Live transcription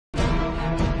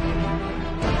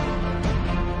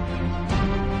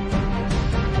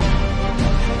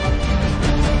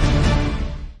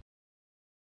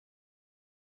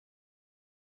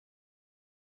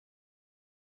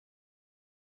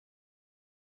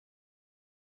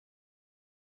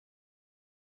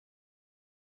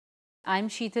I'm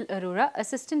Sheetal Arora,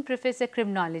 Assistant Professor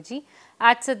Criminology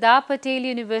at Sardar Patel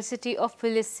University of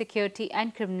Police Security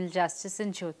and Criminal Justice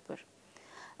in Jodhpur.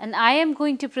 And I am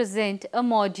going to present a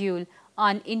module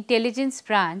on Intelligence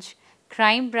Branch,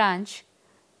 Crime Branch,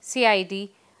 CID,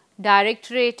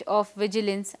 Directorate of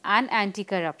Vigilance and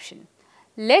Anti-Corruption.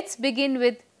 Let's begin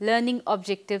with learning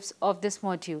objectives of this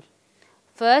module.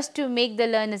 First, to make the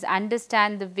learners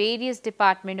understand the various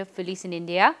departments of police in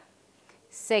India.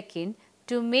 Second,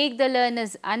 to make the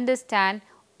learners understand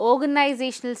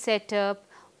organizational setup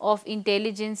of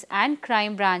intelligence and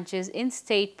crime branches in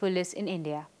state police in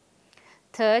India.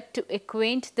 Third, to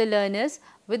acquaint the learners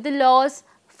with the laws,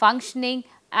 functioning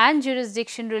and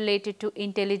jurisdiction related to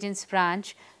intelligence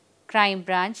branch, crime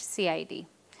branch, CID,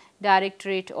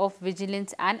 Directorate of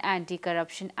Vigilance and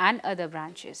Anti-Corruption and other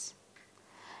branches.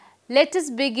 Let us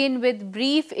begin with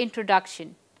brief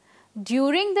introduction.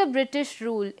 During the British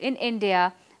rule in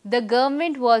India, the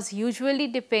government was usually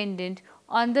dependent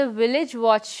on the village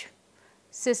watch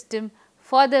system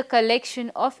for the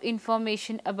collection of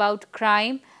information about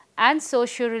crime and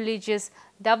socio-religious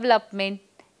development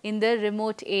in the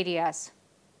remote areas.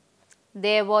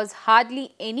 There was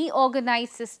hardly any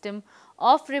organized system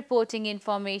of reporting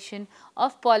information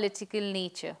of political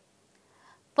nature.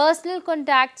 Personal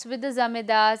contacts with the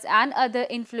zamindars and other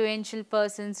influential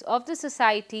persons of the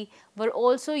society were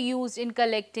also used in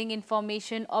collecting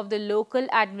information of the local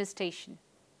administration.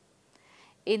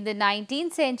 In the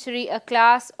 19th century, a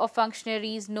class of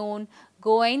functionaries known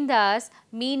goendas,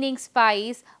 meaning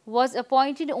spies, was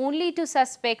appointed only to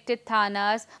suspected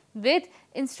thanas with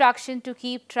instruction to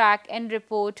keep track and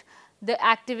report the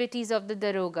activities of the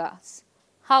darogas.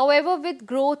 However, with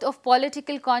growth of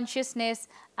political consciousness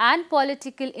and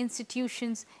political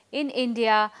institutions in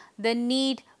India, the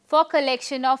need for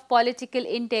collection of political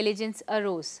intelligence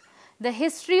arose. The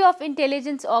history of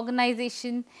intelligence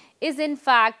organization is in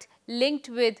fact linked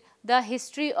with the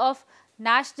history of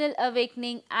national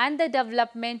awakening and the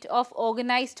development of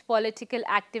organized political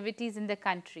activities in the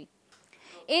country.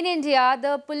 In India,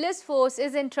 the police force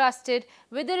is entrusted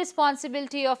with the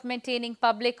responsibility of maintaining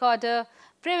public order,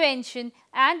 prevention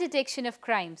and detection of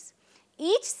crimes.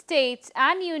 Each state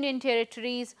and union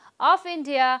territories of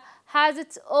India has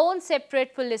its own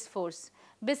separate police force.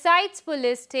 Besides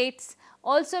police, states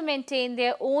also maintain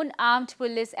their own armed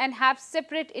police and have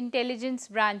separate intelligence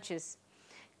branches,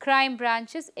 crime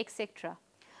branches, etc.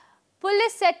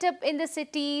 Police set up in the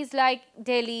cities like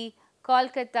Delhi,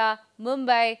 Kolkata,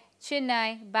 Mumbai,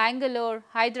 Chennai, Bangalore,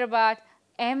 Hyderabad,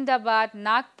 Ahmedabad,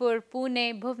 Nagpur,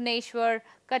 Pune, Bhubaneswar,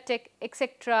 Cuttack,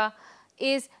 etc.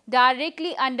 is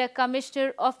directly under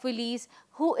Commissioner of Police,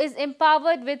 who is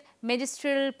empowered with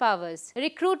magisterial powers.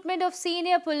 Recruitment of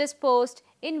senior police posts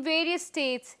in various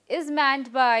states is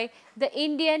manned by the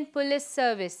Indian Police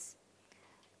Service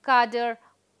cadre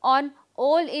on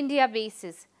all India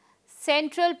basis.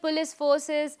 Central Police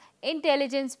Forces,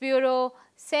 Intelligence Bureau,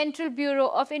 Central Bureau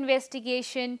of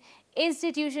Investigation,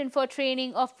 Institution for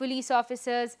Training of Police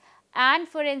Officers and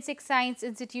Forensic Science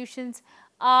institutions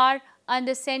are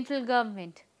under central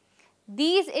government.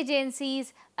 These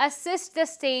agencies assist the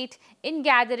state in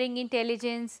gathering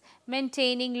intelligence,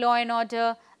 maintaining law and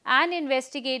order and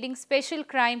investigating special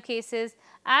crime cases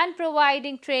and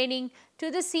providing training to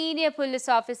the senior police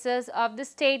officers of the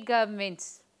state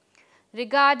governments.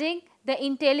 Regarding the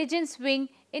intelligence wing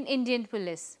in Indian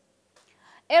police,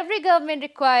 every government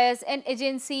requires an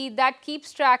agency that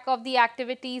keeps track of the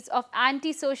activities of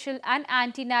anti-social and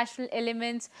anti-national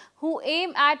elements who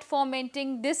aim at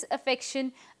fomenting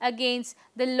disaffection against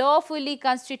the lawfully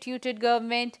constituted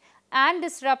government and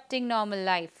disrupting normal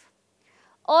life.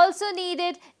 Also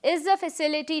needed is the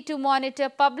facility to monitor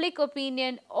public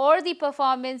opinion or the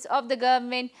performance of the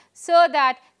government so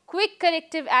that quick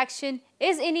corrective action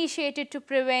is initiated to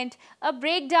prevent a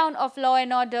breakdown of law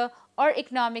and order or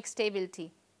economic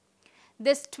stability.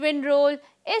 This twin role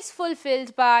is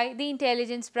fulfilled by the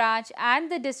intelligence branch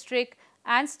and the district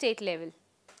and state level.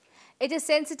 It is a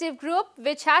sensitive group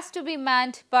which has to be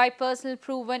manned by personal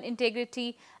proven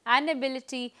integrity and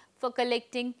ability for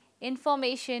collecting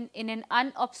information in an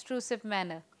unobtrusive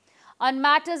manner. On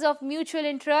matters of mutual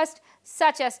interest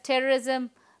such as terrorism,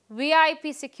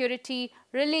 VIP security,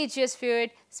 religious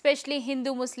feud, especially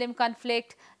Hindu-Muslim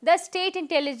conflict, the state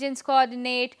intelligence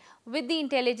coordinate with the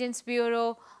Intelligence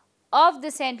Bureau of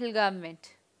the central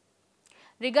government.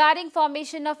 Regarding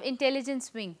formation of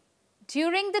intelligence wing,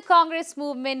 during the Congress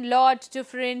movement, Lord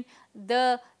Dufferin,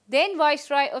 the then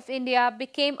Viceroy of India,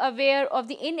 became aware of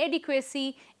the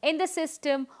inadequacy in the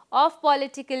system of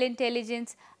political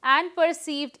intelligence and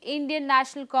perceived Indian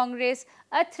National Congress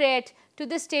a threat to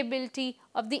the stability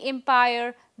of the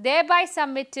empire, thereby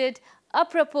submitted a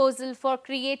proposal for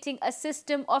creating a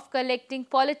system of collecting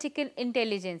political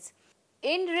intelligence.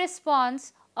 In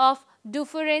response of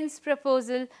Dufferin's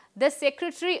proposal, the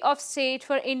Secretary of State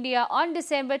for India on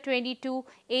December 22,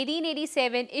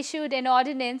 1887 issued an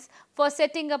ordinance for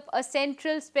setting up a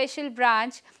central special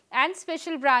branch and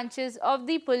special branches of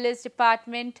the police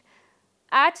department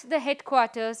at the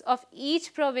headquarters of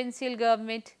each provincial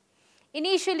government.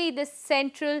 Initially, the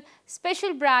central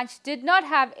special branch did not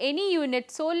have any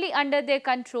unit solely under their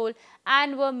control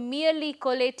and were merely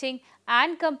collating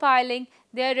and compiling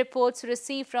their reports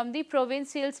received from the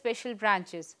provincial special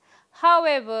branches.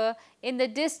 However, in the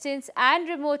distant and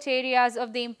remote areas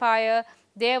of the empire,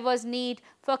 there was need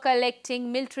for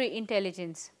collecting military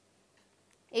intelligence.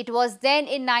 It was then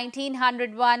in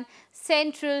 1901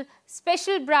 central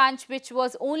special branch which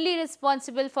was only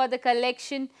responsible for the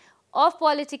collection of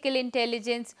political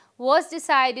intelligence was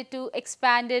decided to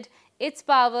expand its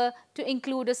power to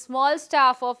include a small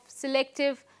staff of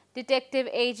selective detective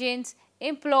agents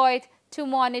employed to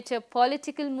monitor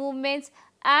political movements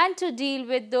and to deal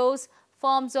with those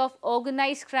forms of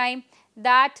organized crime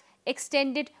that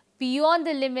extended beyond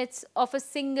the limits of a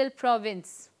single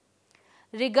province.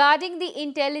 Regarding the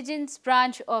Intelligence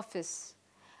Branch Office,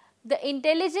 the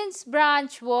Intelligence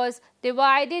Branch was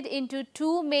divided into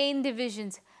two main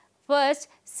divisions. First,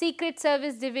 Secret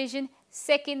Service Division.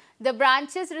 Second, the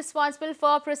branches responsible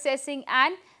for processing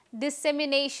and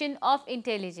dissemination of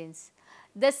intelligence.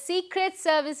 The Secret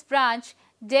Service Branch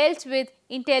dealt with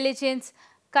intelligence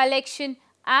collection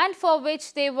and for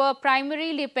which they were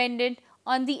primarily dependent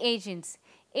on the agents.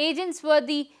 Agents were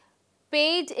the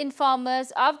paid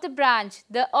informers of the branch.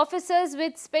 The officers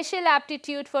with special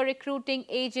aptitude for recruiting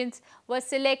agents were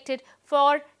selected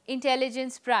for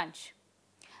Intelligence Branch.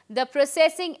 The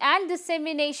processing and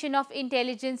dissemination of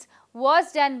intelligence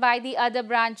was done by the other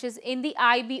branches in the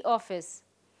IB office.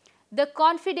 The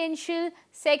confidential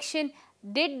section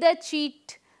did the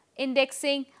cheat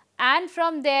indexing, and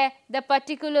from there the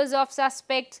particulars of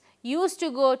suspects used to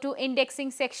go to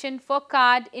indexing section for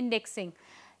card indexing.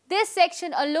 This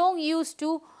section alone used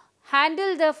to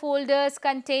handle the folders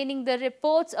containing the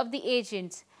reports of the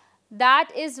agents. That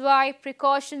is why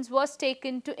precautions was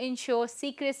taken to ensure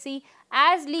secrecy,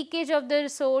 as leakage of the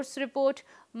source report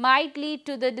might lead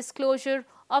to the disclosure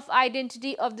of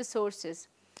identity of the sources.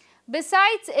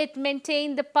 Besides, it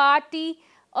maintained the party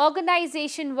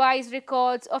organization-wise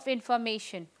records of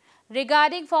information.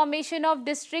 Regarding formation of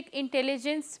District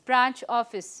Intelligence Branch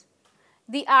Office,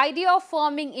 the idea of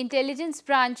forming intelligence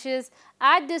branches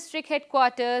at district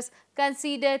headquarters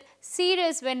considered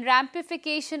serious when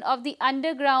ramification of the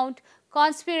underground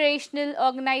conspiratorial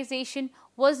organization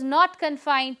was not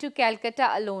confined to Calcutta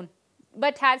alone,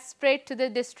 but had spread to the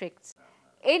districts.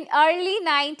 In early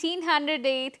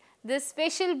 1908, the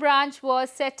special branch was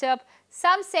set up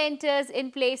some centers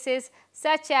in places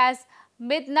such as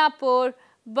Midnapur,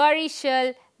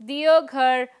 Barishal,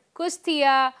 Deoghar,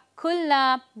 Kustia,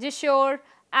 Khulna, Jashore,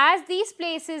 as these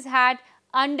places had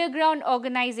underground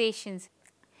organizations.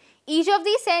 Each of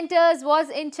these centers was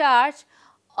in charge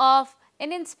of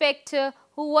an inspector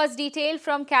who was detailed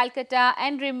from Calcutta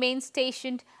and remained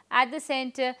stationed at the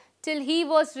center till he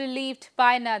was relieved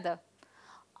by another.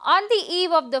 On the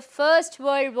eve of the First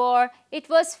World War, it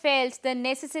was felt the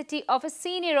necessity of a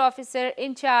senior officer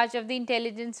in charge of the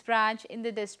intelligence branch in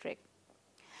the district.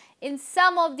 In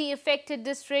some of the affected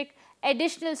districts,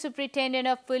 additional superintendent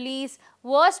of police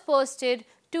was posted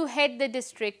to head the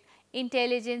district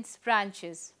intelligence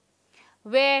branches.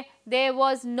 Where there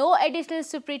was no additional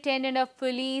superintendent of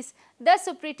police, the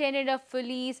superintendent of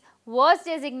police was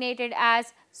designated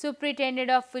as superintendent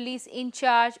of police in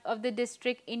charge of the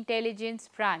district intelligence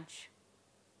branch.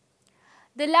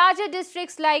 The larger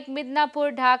districts like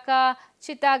Midnapur, Dhaka,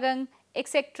 Chittagong,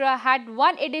 etc. had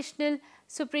one additional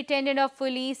superintendent of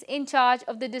police in charge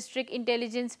of the district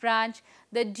intelligence branch.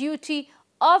 The duty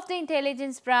of the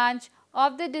intelligence branch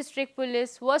of the district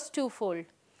police was twofold: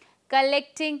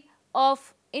 collecting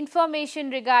of information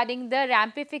regarding the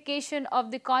ramification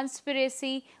of the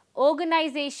conspiracy,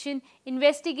 organization,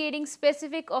 investigating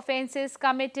specific offences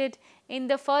committed in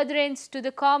the furtherance to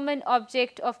the common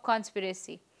object of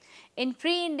conspiracy. In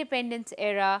pre-independence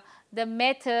era, the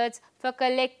methods for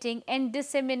collecting and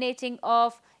disseminating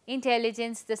of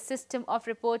intelligence, the system of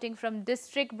reporting from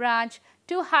district branch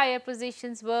to higher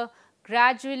positions were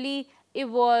gradually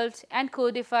evolved and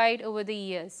codified over the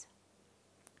years.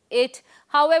 It,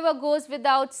 however, goes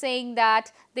without saying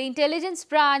that the intelligence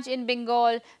branch in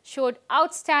Bengal showed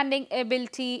outstanding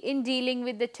ability in dealing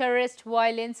with the terrorist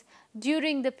violence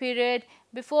during the period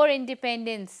before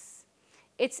independence.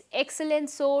 Its excellent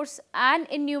source and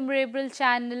innumerable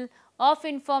channel of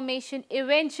information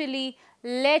eventually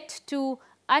led to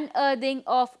unearthing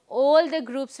of all the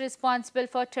groups responsible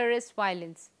for terrorist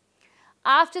violence.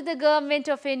 After the Government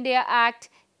of India Act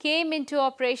came into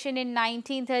operation in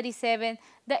 1937,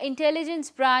 the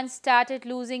intelligence branch started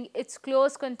losing its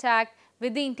close contact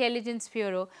with the Intelligence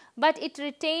Bureau, but it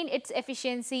retained its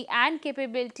efficiency and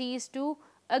capabilities to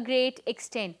a great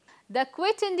extent. The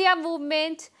Quit India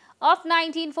movement of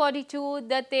 1942,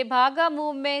 the Tebhaga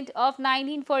movement of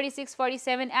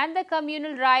 1946-47 and the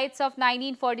communal riots of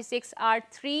 1946 are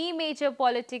three major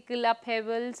political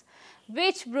upheavals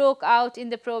which broke out in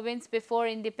the province before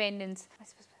independence.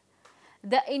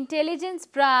 The intelligence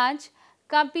branch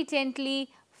competently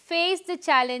faced the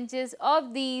challenges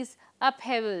of these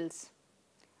upheavals.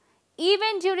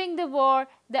 Even during the war,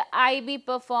 the IB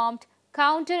performed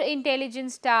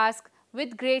counter-intelligence tasks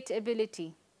with great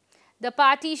ability. The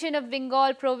partition of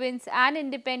Bengal province and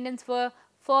independence were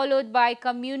followed by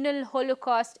communal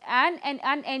holocaust and an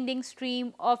unending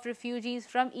stream of refugees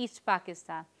from East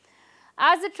Pakistan.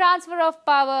 As the transfer of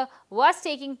power was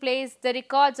taking place, the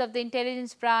records of the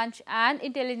intelligence branch and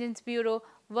intelligence bureau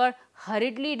were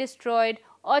hurriedly destroyed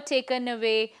or taken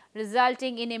away,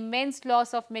 resulting in immense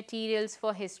loss of materials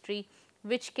for history,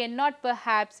 which cannot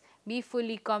perhaps be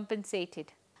fully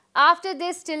compensated. After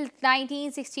this, till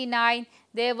 1969,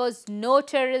 there was no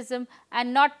terrorism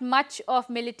and not much of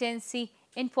militancy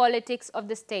in politics of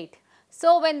the state.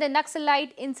 So, when the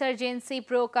Naxalite insurgency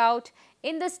broke out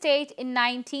in the state in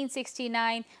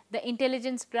 1969, the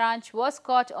intelligence branch was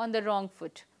caught on the wrong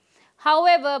foot.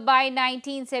 However, by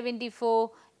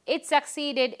 1974, it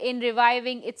succeeded in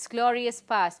reviving its glorious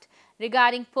past.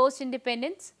 Regarding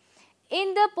post-independence,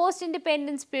 in the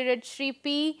post-independence period, Shri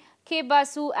P. K.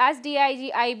 Basu as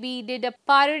DIG IB did a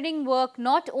pioneering work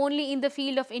not only in the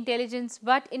field of intelligence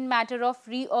but in matter of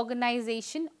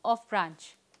reorganization of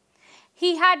branch.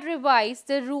 He had revised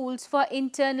the rules for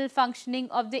internal functioning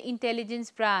of the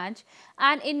intelligence branch,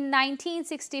 and in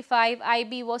 1965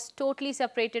 IB was totally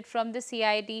separated from the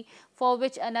CID, for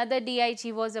which another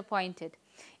DIG was appointed.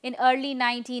 In early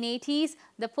 1980s,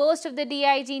 the post of the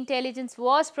DIG intelligence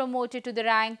was promoted to the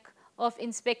rank of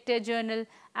Inspector General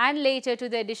and later to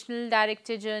the Additional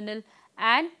Director General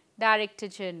and Director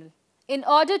General. In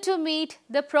order to meet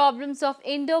the problems of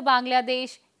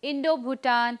Indo-Bangladesh,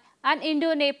 Indo-Bhutan and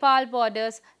Indo-Nepal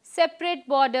borders, separate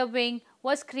border wing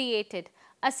was created.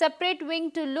 A separate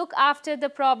wing to look after the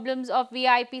problems of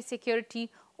VIP security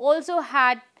also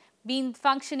had been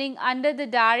functioning under the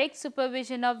direct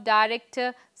supervision of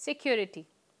Director Security.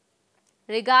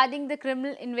 Regarding the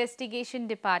Criminal Investigation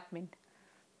Department,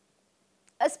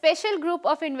 a special group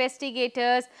of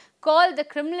investigators called the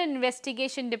Criminal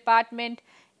Investigation Department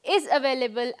is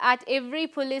available at every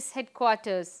police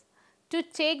headquarters to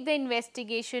take the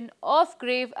investigation of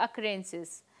grave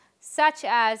occurrences such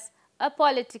as a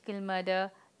political murder,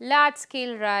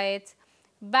 large-scale riots,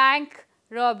 bank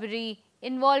robbery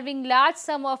involving large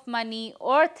sum of money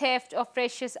or theft of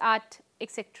precious art,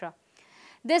 etc.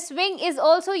 This wing is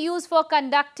also used for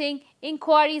conducting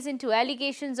inquiries into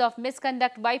allegations of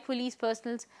misconduct by police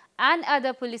personnel and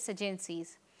other police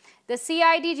agencies. The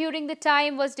CID during the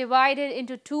time was divided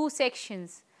into two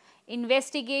sections: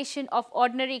 investigation of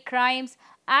ordinary crimes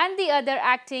and the other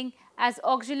acting as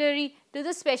auxiliary to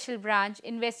the special branch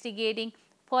investigating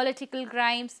political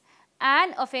crimes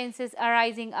and offences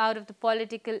arising out of the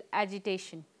political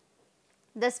agitation.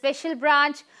 The special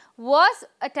branch was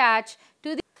attached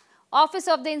to the Office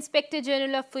of the Inspector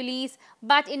General of Police,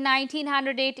 but in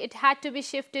 1908 it had to be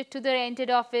shifted to the rented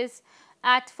office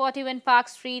at 41 Park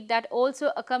Street that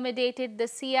also accommodated the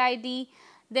CID.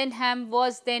 Denham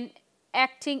was then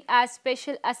acting as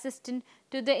special assistant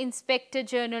to the Inspector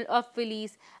General of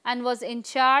Police and was in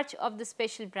charge of the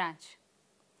special branch.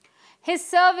 His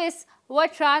service were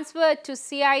transferred to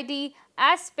CID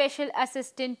as special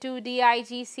assistant to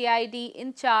DIG CID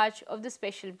in charge of the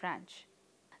special branch.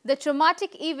 The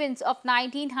traumatic events of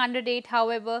 1908,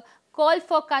 however, called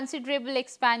for considerable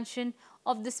expansion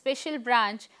of the special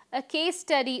branch. A case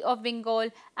study of Bengal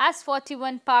as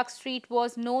 41 Park Street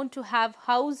was known to have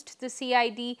housed the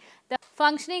CID. The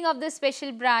functioning of the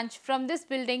special branch from this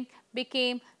building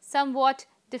became somewhat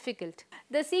difficult.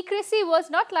 The secrecy was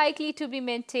not likely to be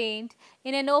maintained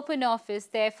in an open office,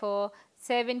 therefore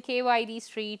 7 KYD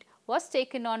Street was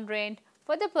taken on rent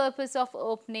for the purpose of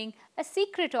opening a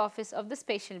secret office of the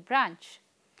special branch.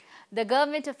 The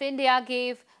Government of India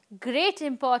gave great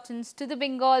importance to the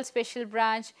Bengal special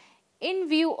branch in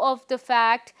view of the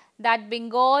fact that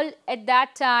Bengal at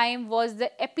that time was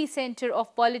the epicenter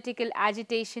of political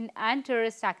agitation and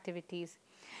terrorist activities.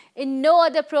 In no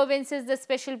other provinces the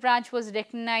special branch was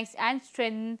recognized and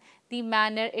strengthened the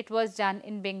manner it was done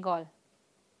in Bengal.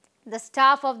 The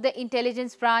staff of the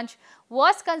intelligence branch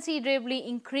was considerably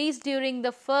increased during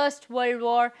the First World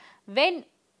War when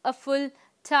a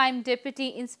full-time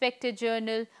Deputy Inspector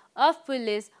General of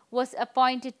Police was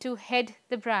appointed to head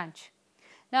the branch.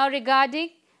 Now regarding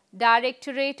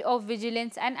Directorate of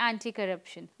Vigilance and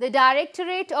Anti-Corruption. The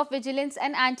Directorate of Vigilance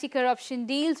and Anti-Corruption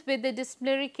deals with the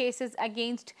disciplinary cases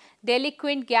against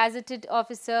delinquent gazetted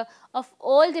officer of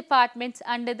all departments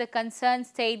under the concerned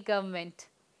state government.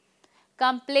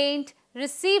 Complaint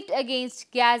received against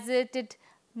gazetted,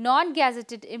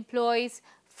 non-gazetted employees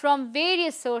from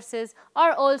various sources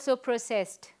are also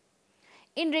processed.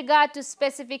 In regard to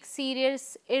specific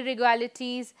serious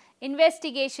irregularities,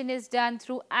 investigation is done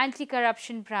through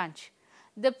Anti-Corruption Branch.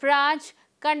 The branch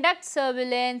conducts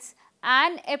surveillance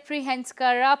and apprehends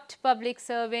corrupt public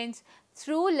servants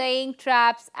through laying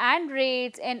traps and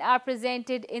raids and are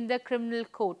presented in the criminal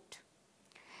court.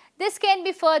 This can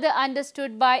be further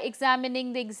understood by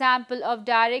examining the example of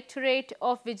Directorate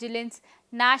of Vigilance,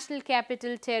 National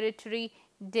Capital Territory,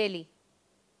 Delhi.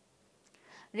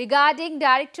 Regarding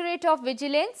Directorate of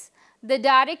Vigilance, the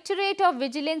Directorate of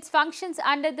Vigilance functions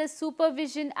under the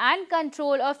supervision and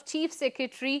control of Chief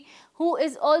Secretary, who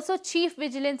is also Chief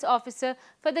Vigilance Officer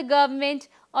for the government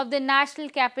of the National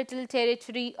Capital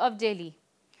Territory of Delhi.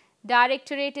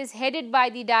 Directorate is headed by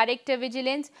the Director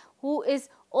Vigilance, who is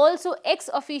also ex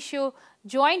officio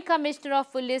Joint Commissioner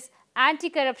of Police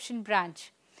Anti-Corruption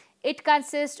Branch. It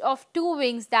consists of two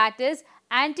wings, that is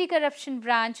Anti-Corruption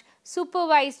Branch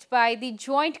supervised by the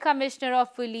Joint Commissioner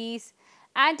of Police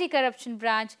Anti-Corruption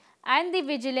Branch and the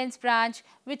Vigilance Branch,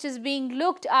 which is being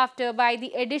looked after by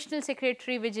the Additional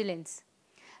Secretary Vigilance.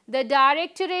 The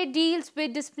Directorate deals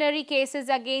with disciplinary cases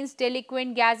against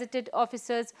delinquent gazetted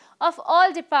officers of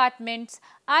all departments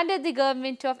under the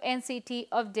government of NCT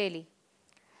of Delhi.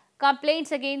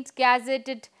 Complaints against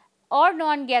gazetted or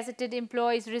non-gazetted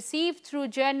employees received through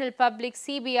general public,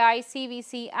 CBI,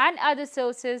 CVC and other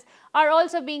sources are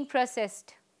also being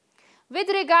processed. With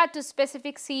regard to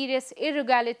specific serious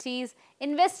irregularities,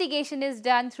 investigation is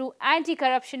done through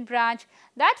Anti-Corruption Branch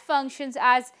that functions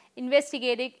as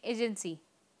investigating agency.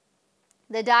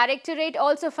 The Directorate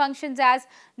also functions as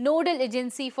nodal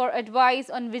agency for advice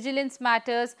on vigilance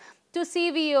matters to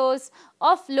CVOs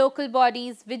of local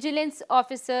bodies, vigilance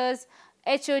officers,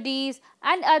 HODs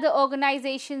and other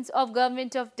organizations of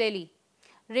Government of Delhi.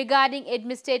 Regarding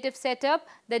administrative setup,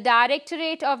 the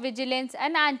Directorate of Vigilance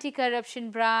and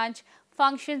Anti-Corruption Branch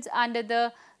functions under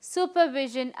the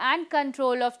supervision and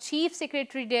control of Chief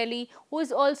Secretary Delhi, who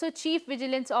is also Chief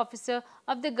Vigilance Officer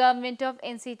of the Government of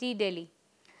NCT Delhi.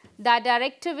 The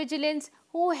Director Vigilance,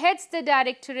 who heads the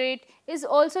Directorate, is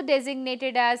also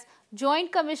designated as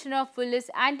Joint Commissioner of Police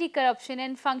Anti-Corruption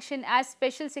and function as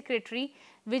Special Secretary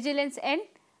Vigilance and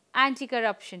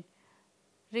Anti-Corruption.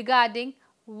 Regarding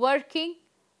working,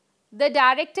 the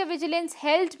Director Vigilance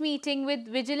held meeting with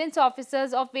vigilance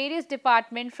officers of various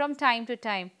departments from time to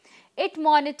time. It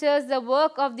monitors the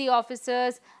work of the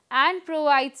officers and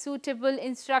provides suitable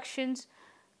instructions,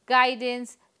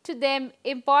 guidance to them.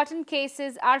 Important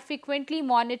cases are frequently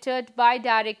monitored by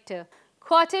Director.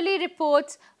 Quarterly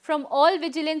reports from all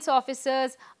vigilance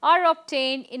officers are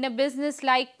obtained in a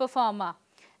business-like performa.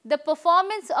 The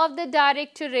performance of the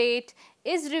Directorate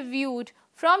is reviewed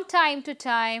from time to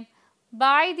time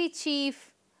by the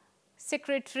Chief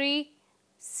Secretary,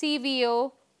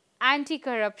 CVO,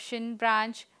 Anti-Corruption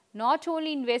Branch. Not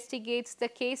only investigates the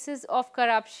cases of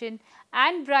corruption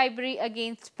and bribery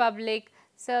against public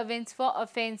servants for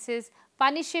offences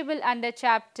punishable under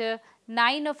Chapter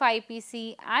 9 of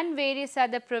IPC and various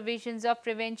other provisions of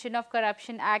Prevention of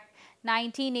Corruption Act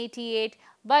 1988,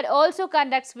 but also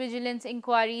conducts vigilance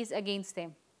inquiries against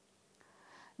them.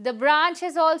 The branch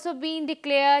has also been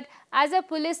declared as a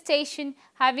police station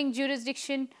having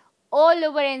jurisdiction all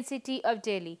over NCT of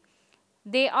Delhi.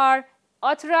 They are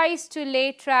authorized to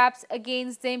lay traps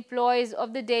against the employees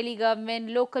of the Delhi government,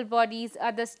 local bodies,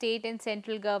 other state and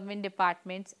central government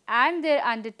departments and their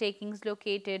undertakings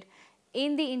located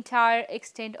in the entire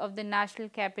extent of the National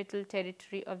Capital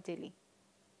Territory of Delhi.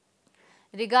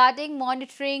 Regarding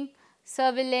monitoring,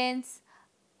 surveillance,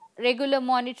 regular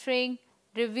monitoring,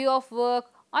 review of work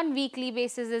on weekly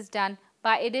basis is done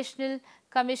by Additional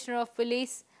Commissioner of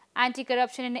Police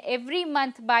Anti-Corruption and every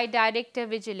month by Director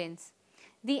Vigilance.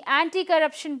 The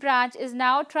Anti-Corruption Branch is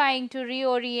now trying to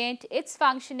reorient its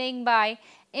functioning by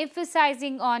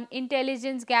emphasizing on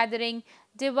intelligence gathering,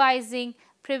 devising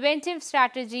preventive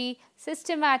strategy,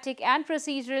 systematic and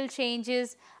procedural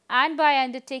changes and by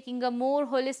undertaking a more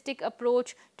holistic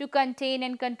approach to contain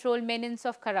and control menace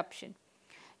of corruption.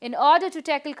 In order to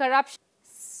tackle corruption,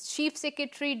 Chief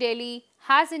Secretary Delhi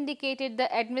has indicated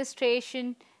the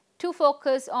administration to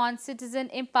focus on citizen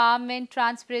empowerment,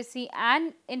 transparency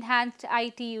and enhanced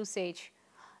IT usage.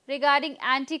 Regarding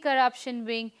anti-corruption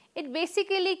wing, it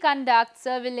basically conducts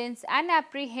surveillance and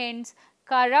apprehends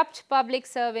corrupt public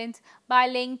servants by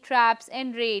laying traps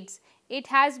and raids. It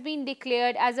has been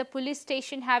declared as a police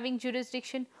station having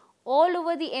jurisdiction all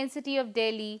over the NCT of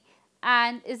Delhi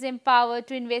and is empowered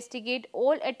to investigate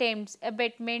all attempts,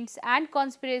 abetments and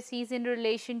conspiracies in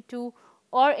relation to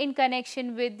or in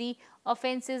connection with the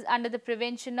offences under the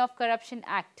Prevention of Corruption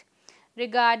Act.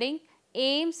 Regarding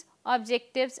aims,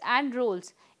 objectives and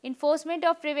roles, Enforcement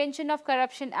of Prevention of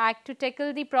Corruption Act to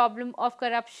tackle the problem of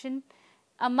corruption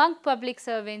among public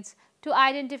servants, to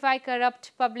identify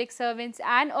corrupt public servants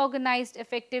and organized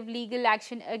effective legal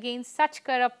action against such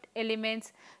corrupt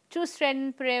elements, to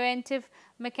strengthen preventive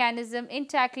mechanism in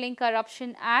tackling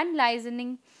corruption and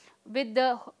liaising with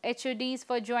the HODs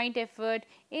for joint effort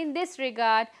in this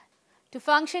regard, to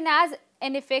function as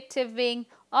an effective wing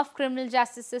of criminal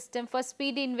justice system for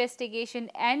speedy investigation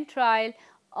and trial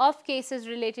of cases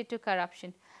related to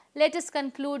corruption. Let us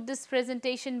conclude this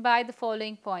presentation by the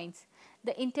following points.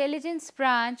 The Intelligence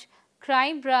Branch,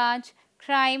 Crime Branch,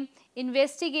 Crime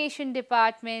Investigation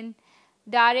Department,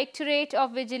 Directorate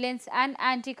of Vigilance and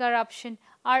Anti-Corruption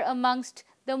are amongst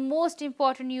the most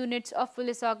important units of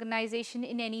police organization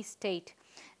in any state.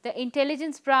 The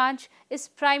Intelligence Branch is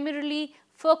primarily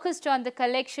focused on the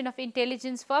collection of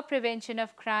intelligence for prevention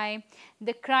of crime.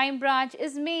 The Crime Branch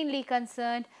is mainly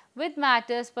concerned with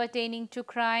matters pertaining to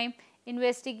crime,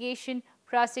 investigation,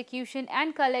 prosecution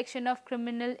and collection of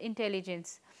criminal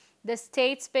intelligence. The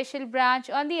State Special Branch,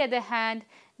 on the other hand,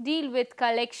 deal with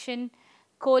collection,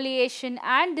 collation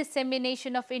and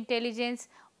dissemination of intelligence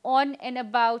on and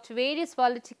about various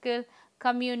political,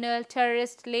 communal,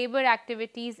 terrorist, labor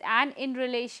activities and in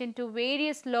relation to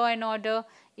various law and order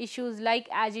issues like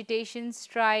agitation,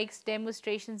 strikes,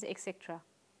 demonstrations, etc.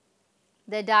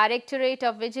 The Directorate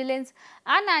of Vigilance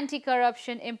and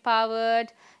Anti-Corruption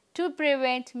empowered to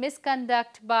prevent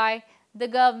misconduct by the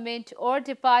government or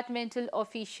departmental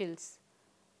officials.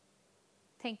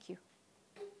 Thank you.